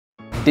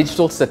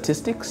digital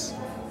statistics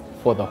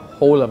for the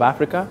whole of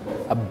Africa,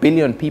 1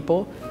 billion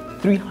people,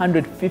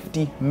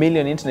 350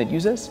 million internet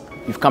users,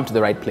 you've come to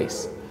the right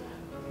place.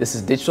 This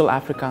is Digital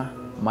Africa.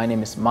 My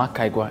name is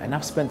Kaigwa, and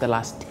I've spent the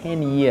last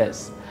 10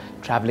 years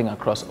traveling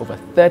across over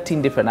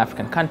 13 different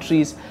African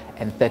countries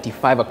and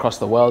 35 across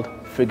the world,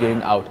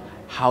 figuring out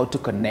how to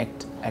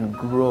connect and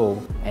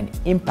grow and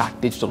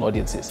impact digital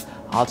audiences.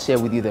 I'll share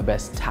with you the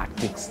best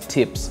tactics,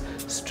 tips,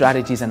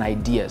 strategies, and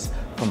ideas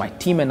from my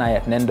team and I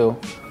at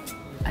Nendo,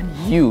 and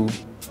you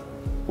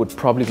would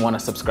probably want to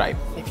subscribe.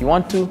 If you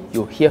want to,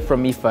 you'll hear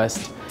from me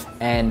first,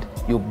 and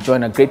you'll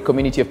join a great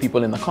community of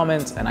people in the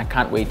comments, and I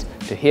can't wait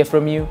to hear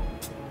from you.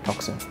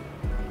 Talk soon.